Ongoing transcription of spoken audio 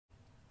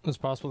It's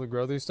possible to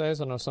grow these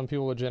days. I know some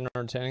people legit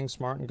entertaining,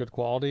 smart, and good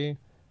quality,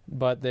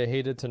 but they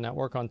hated to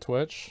network on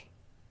Twitch.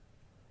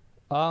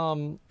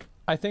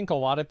 I think a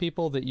lot of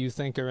people that you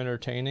think are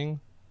entertaining,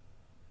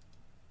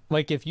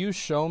 like if you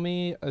show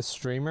me a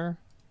streamer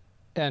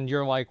and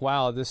you're like,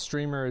 wow, this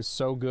streamer is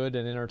so good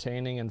and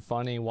entertaining and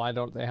funny, why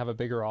don't they have a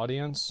bigger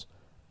audience?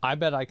 I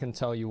bet I can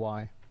tell you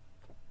why.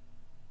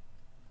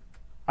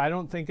 I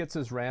don't think it's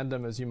as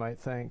random as you might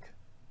think.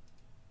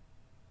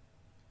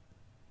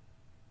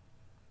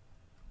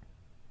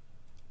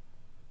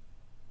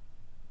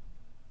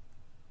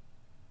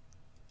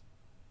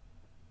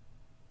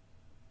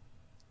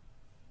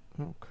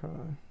 Okay,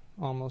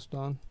 almost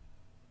done.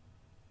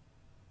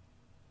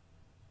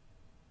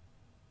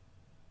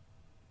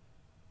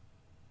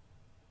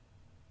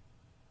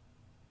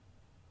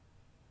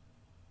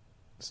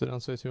 So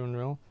don't say too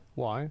unreal.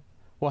 Why?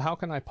 Well, how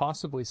can I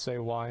possibly say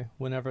why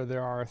whenever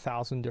there are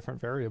 1,000 different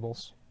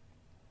variables?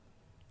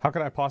 How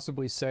can I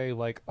possibly say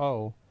like,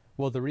 oh,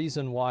 well, the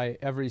reason why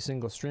every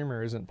single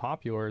streamer isn't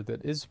popular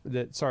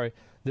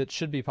that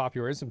should be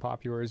popular isn't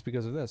popular is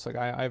because of this? Like,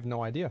 I have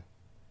no idea.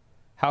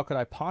 How could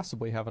I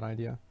possibly have an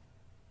idea?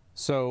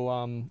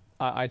 So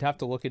I'd have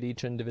to look at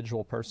each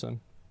individual person.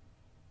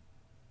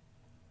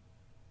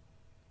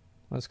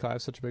 Why does Kai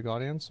have such a big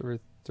audience? Every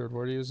third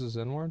word he uses is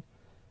N-word?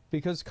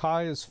 Because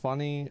Kai is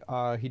funny,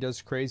 he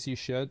does crazy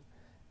shit,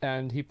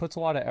 and he puts a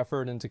lot of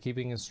effort into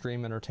keeping his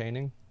stream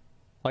entertaining.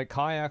 Like,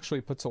 Kai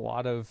actually puts a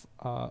lot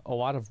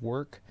of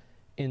work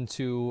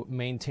into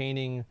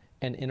maintaining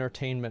an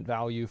entertainment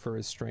value for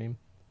his stream.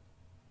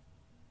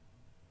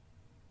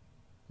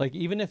 Like,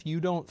 even if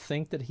you don't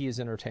think that he is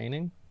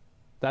entertaining,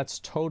 that's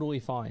totally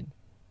fine.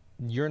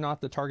 You're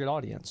not the target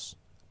audience.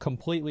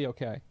 Completely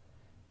okay.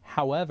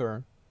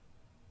 However,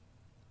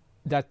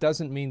 that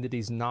doesn't mean that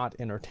he's not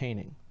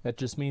entertaining. That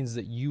just means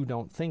that you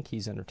don't think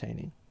he's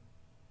entertaining.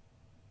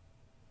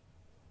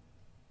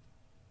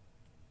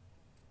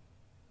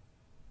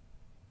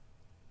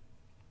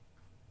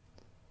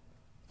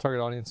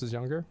 Target audience is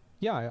younger?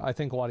 Yeah, I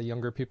think a lot of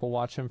younger people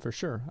watch him for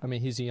sure. I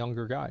mean, he's a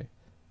younger guy.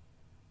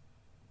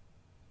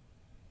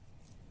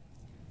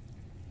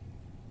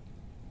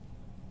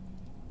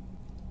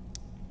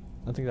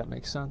 I think that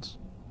makes sense.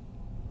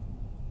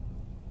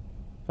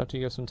 After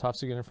you get some tough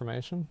to get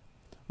information?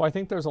 Well, I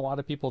think there's a lot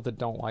of people that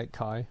don't like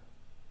Kai.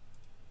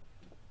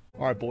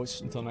 Alright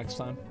boys, until next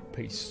time,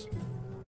 peace.